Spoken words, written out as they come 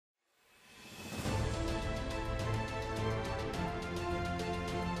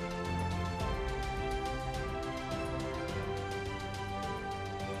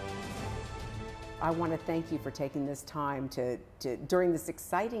I want to thank you for taking this time during this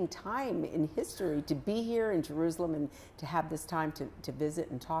exciting time in history, to be here in Jerusalem and to have this time to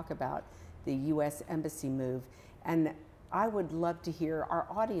visit and talk about the U.S. Embassy move. And I would love to hear, our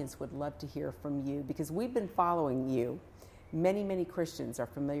audience would love to hear from you, because we've been following you. Many, many Christians are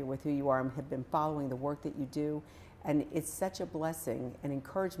familiar with who you are and have been following the work that you do. And it's such a blessing and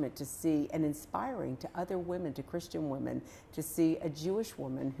encouragement to see, and inspiring to other women, to Christian women, to see a Jewish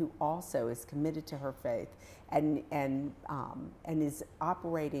woman who also is committed to her faith and is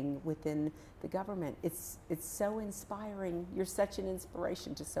operating within the government. It's so inspiring. You're such an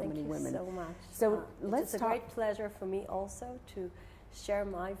inspiration to so many women. Thank you so much. So let's it's a great pleasure for me also to share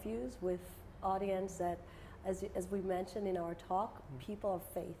my views with audience that, as we mentioned in our talk, people of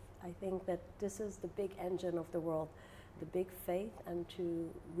faith. I think that this is the big engine of the world, the big faith, and to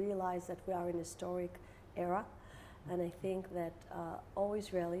realize that we are in a historic era. And I think that all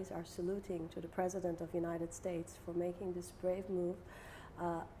Israelis are saluting to the President of the United States for making this brave move,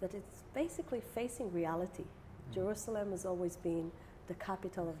 that it's basically facing reality. Jerusalem has always been the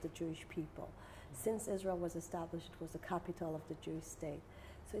capital of the Jewish people. Since Israel was established, it was the capital of the Jewish state.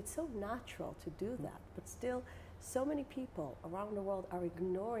 So it's so natural to do that, but still, so many people around the world are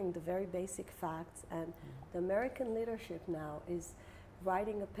ignoring the very basic facts, and the American leadership now is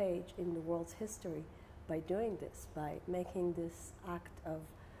writing a page in the world's history by doing this, by making this act of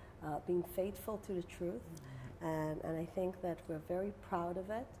being faithful to the truth. And I think that we're very proud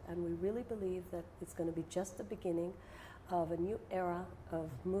of it, and we really believe that it's going to be just the beginning of a new era of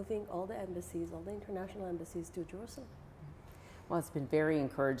moving all the embassies, all the international embassies to Jerusalem. Well, it's been very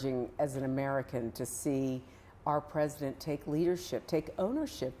encouraging as an American to see our president take leadership, take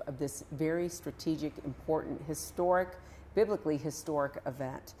ownership of this very strategic, important, historic, biblically historic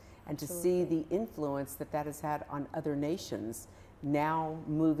event, and to see the influence that that has had on other nations now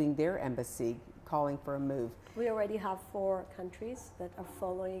moving their embassy, calling for a move. We already have 4 countries that are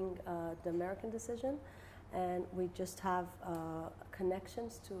following the American decision, and we just have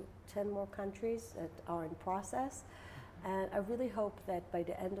connections to 10 more countries that are in process. And I really hope that by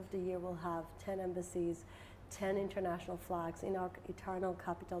the end of the year we'll have 10 embassies, 10 international flags in our eternal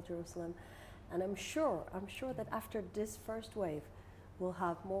capital, Jerusalem. And I'm sure that after this first wave, we'll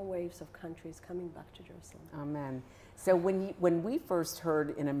have more waves of countries coming back to Jerusalem. Amen. So when we first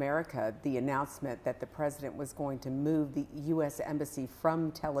heard in America the announcement that the president was going to move the U.S. Embassy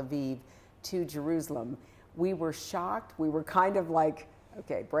from Tel Aviv to Jerusalem, we were shocked. We were kind of like,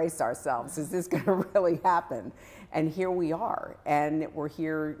 okay, brace ourselves. Is this going to really happen? And here we are, and we're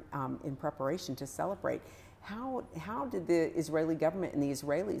here in preparation to celebrate. How did the Israeli government and the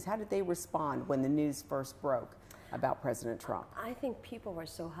Israelis, how did they respond when the news first broke about President Trump? I think people were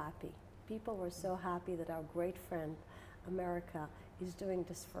so happy. People were so happy that our great friend, America, is doing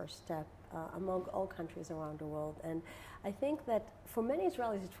this first step among all countries around the world. And I think that for many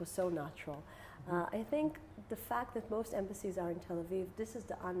Israelis, it was so natural. I think the fact that most embassies are in Tel Aviv, this is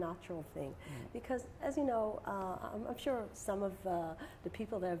the unnatural thing. Because, as you know, I'm sure some of the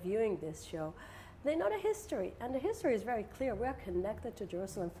people that are viewing this show, they know the history, and the history is very clear. We are connected to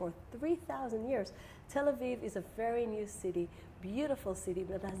Jerusalem for 3,000 years. Tel Aviv is a very new city, beautiful city,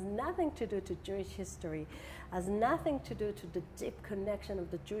 but it has nothing to do to Jewish history, has nothing to do to the deep connection of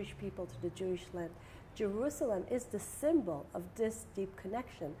the Jewish people to the Jewish land. Jerusalem is the symbol of this deep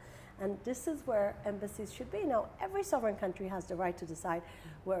connection, and this is where embassies should be. Now, every sovereign country has the right to decide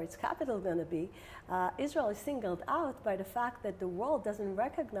where its capital is going to be. Israel is singled out by the fact that the world doesn't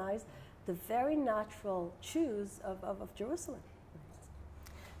recognize the very natural choose of Jerusalem.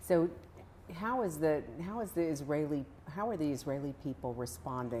 So how are the Israeli people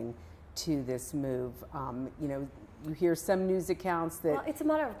responding to this move? You know, you hear some news accounts that... Well, it's a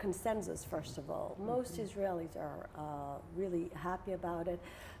matter of consensus, first of all. Most Israelis are really happy about it.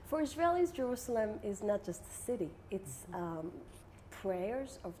 For Israelis, Jerusalem is not just a city. It's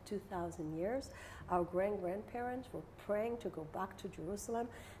prayers of 2,000 years. Our grandparents were praying to go back to Jerusalem.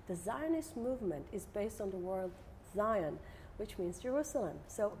 The Zionist movement is based on the word Zion, which means Jerusalem.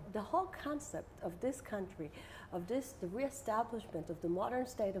 So the whole concept of this country, of the reestablishment of the modern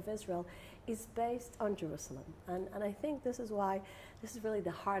state of Israel, is based on Jerusalem. And I think this is why this is really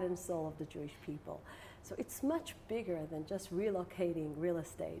the heart and soul of the Jewish people. So it's much bigger than just relocating real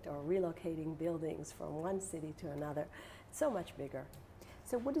estate or relocating buildings from one city to another. It's so much bigger.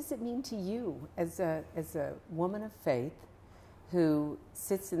 So what does it mean to you as a woman of faith who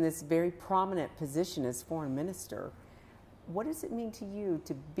sits in this very prominent position as foreign minister? What does it mean to you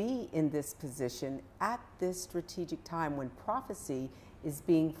to be in this position at this strategic time when prophecy is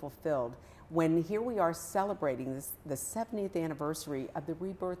being fulfilled? when here we are celebrating the 70th anniversary of the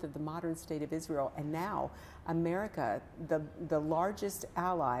rebirth of the modern state of Israel, and now America, the largest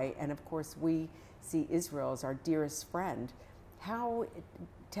ally, and of course we see Israel as our dearest friend. Tell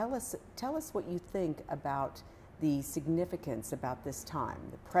us what you think about the significance about this time,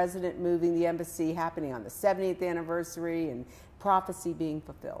 the president moving the embassy, happening on the 70th anniversary, and prophecy being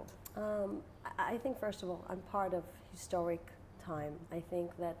fulfilled. I think, first of all, I'm part of historic time. I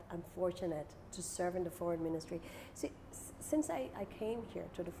think that I'm fortunate to serve in the foreign ministry. See, since I came here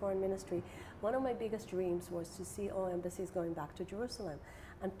to the foreign ministry, one of my biggest dreams was to see all embassies going back to Jerusalem.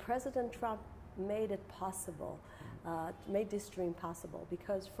 And President Trump made it possible, made this dream possible,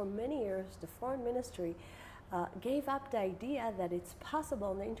 because for many years the foreign ministry gave up the idea that it's possible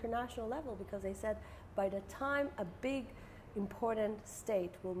on the international level, because they said by the time a big important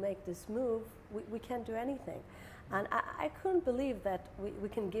state will make this move, we can't do anything. And I couldn't believe that we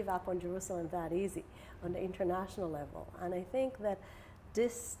can give up on Jerusalem that easy on the international level. And I think that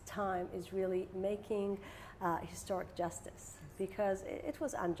this time is really making historic justice, because it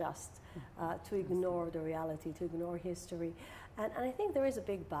was unjust to ignore the reality, to ignore history. And I think there is a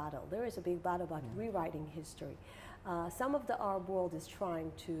big battle. There is a big battle about rewriting history. Some of the Arab world is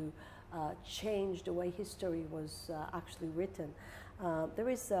trying to change the way history was actually written. There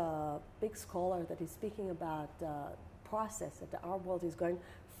is a big scholar that is speaking about the process that the Arab world is going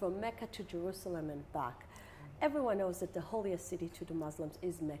from Mecca to Jerusalem and back. Everyone knows that the holiest city to the Muslims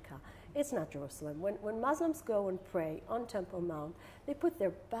is Mecca. It's not Jerusalem. When Muslims go and pray on Temple Mount, they put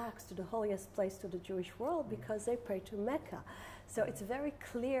their backs to the holiest place to the Jewish world because they pray to Mecca. So it's very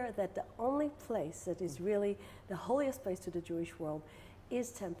clear that the only place that is really the holiest place to the Jewish world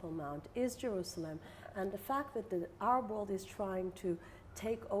is Temple Mount, is Jerusalem. And the fact that the Arab world is trying to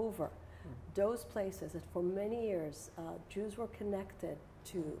take over those places that for many years Jews were connected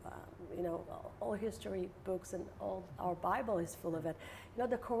to, all history books and all our Bible is full of it.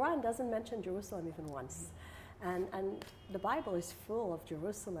 The Quran doesn't mention Jerusalem even once. And the Bible is full of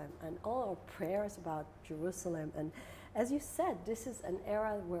Jerusalem and all our prayers about Jerusalem. And as you said, this is an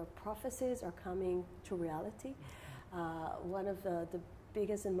era where prophecies are coming to reality. One of the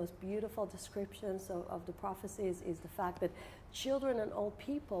biggest and most beautiful descriptions of the prophecies is the fact that children and old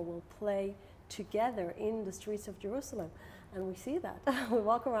people will play together in the streets of Jerusalem. And we see that. We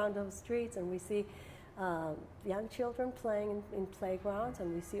walk around those streets and we see young children playing in playgrounds,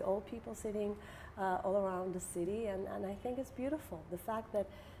 and we see old people sitting all around the city. And I think it's beautiful. The fact that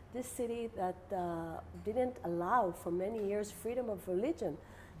this city that didn't allow for many years freedom of religion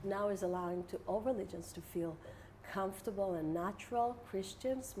now is allowing all religions to feel comfortable and natural.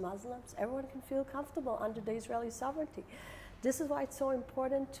 Christians, Muslims, everyone can feel comfortable under the Israeli sovereignty. This is why it's so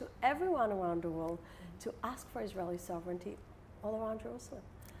important to everyone around the world to ask for Israeli sovereignty all around Jerusalem.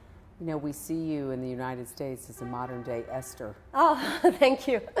 We see you in the United States as a modern-day Esther. Oh, thank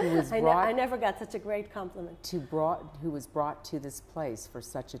you. I never got such a great compliment. Who was brought to this place for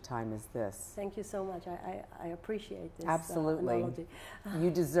such a time as this. Thank you so much. I appreciate this. Absolutely. Analogy.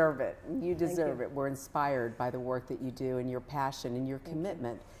 You deserve it. You deserve it. We're inspired by the work that you do and your passion and your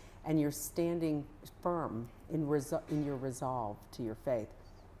commitment, and you're standing firm in your resolve to your faith.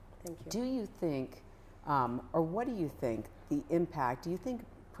 Thank you. Do you think, or what do you think the impact, do you think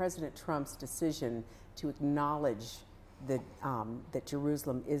President Trump's decision to acknowledge that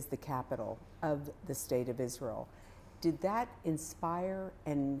Jerusalem is the capital of the state of Israel, did that inspire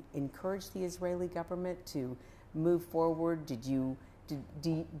and encourage the Israeli government to move forward? Did you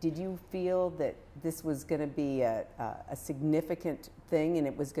feel that this was going to be a significant thing and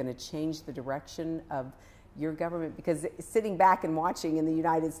it was going to change the direction of your government? Because sitting back and watching in the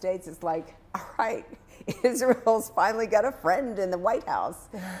United States, it's like, all right, Israel's finally got a friend in the White House.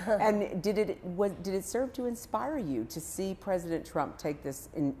 And did it serve to inspire you to see President Trump take this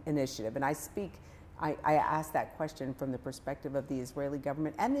initiative? And I ask that question from the perspective of the Israeli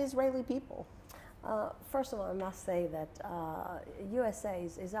government and the Israeli people. First of all, I must say that USA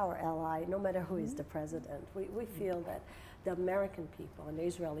is our ally, no matter who is the president. We feel that the American people and the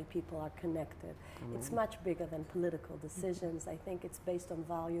Israeli people are connected. It's much bigger than political decisions. I think it's based on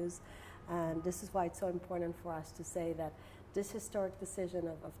values, and this is why it's so important for us to say that this historic decision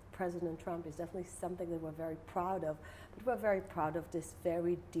of President Trump is definitely something that we're very proud of, but we're very proud of this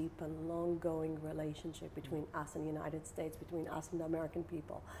very deep and long-going relationship between us and the United States, between us and the American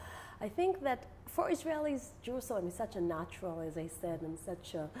people. I think that for Israelis, Jerusalem is such a natural, as I said, and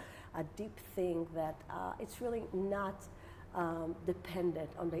such a deep thing that it's really not dependent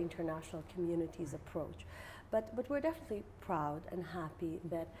on the international community's approach. But we're definitely proud and happy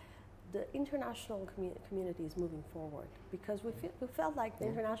that the international community is moving forward, because we felt like the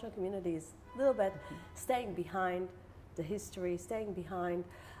international community is a little bit staying behind the history, staying behind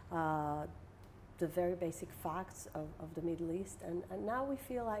the very basic facts of the Middle East, and now we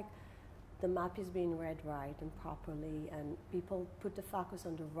feel like the map is being read right and properly, and people put the focus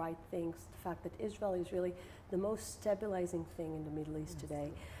on the right things. The fact that Israel is really the most stabilizing thing in the Middle East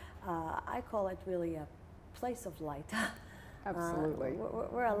today. I call it really a place of light. Absolutely.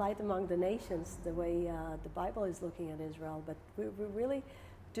 We're a light among the nations, the way the Bible is looking at Israel, but we really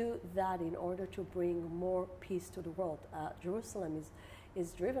do that in order to bring more peace to the world. Jerusalem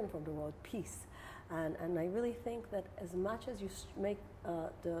is driven from the word peace, and I really think that as much as you make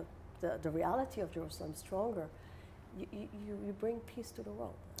the reality of Jerusalem stronger, you bring peace to the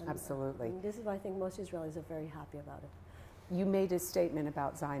world. And, absolutely. And this is why I think most Israelis are very happy about it. You made a statement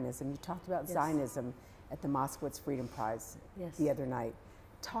about Zionism. You talked about Zionism at the Moskowitz Freedom Prize the other night.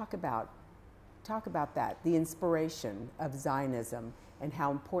 Talk about that, the inspiration of Zionism and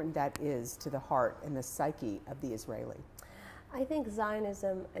how important that is to the heart and the psyche of the Israeli. I think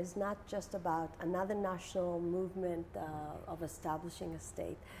Zionism is not just about another national movement of establishing a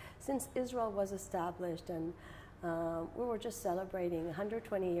state. Since Israel was established, and we were just celebrating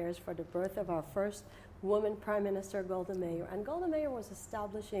 120 years for the birth of our first woman Prime Minister, Golda Meir, and Golda Meir was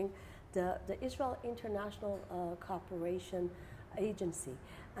establishing the Israel International Cooperation Agency.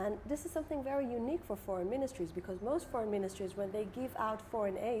 And this is something very unique for foreign ministries, because most foreign ministries, when they give out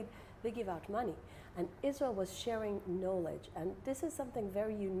foreign aid, they give out money. And Israel was sharing knowledge. And this is something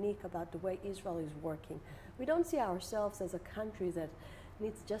very unique about the way Israel is working. We don't see ourselves as a country that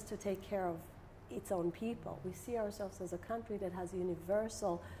needs just to take care of its own people. We see ourselves as a country that has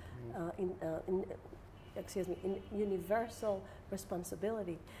universal, universal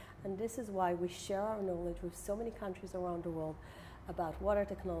responsibility. And this is why we share our knowledge with so many countries around the world about water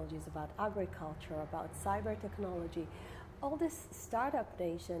technologies, about agriculture, about cyber technology. All this startup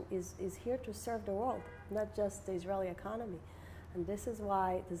nation is here to serve the world, not just the Israeli economy. And this is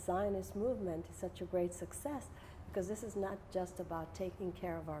why the Zionist movement is such a great success, because this is not just about taking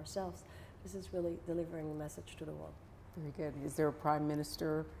care of ourselves. This is really delivering a message to the world. Very good. Is there a Prime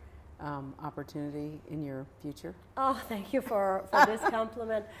Minister opportunity in your future? Oh, thank you for this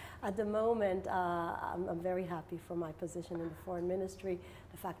compliment. At the moment, I'm very happy for my position in the foreign ministry,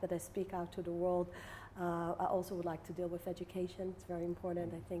 the fact that I speak out to the world. I also would like to deal with education. It's very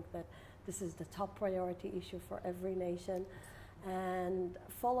important. I think that this is the top priority issue for every nation. And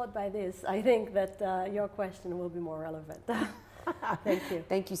followed by this, I think that your question will be more relevant. Thank you.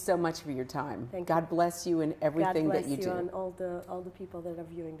 Thank you so much for your time. Thank God bless you in everything that you do. God bless you and all the people that are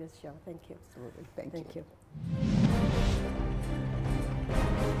viewing this show. Thank you. Absolutely. Thank you. Thank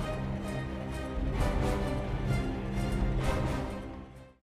you.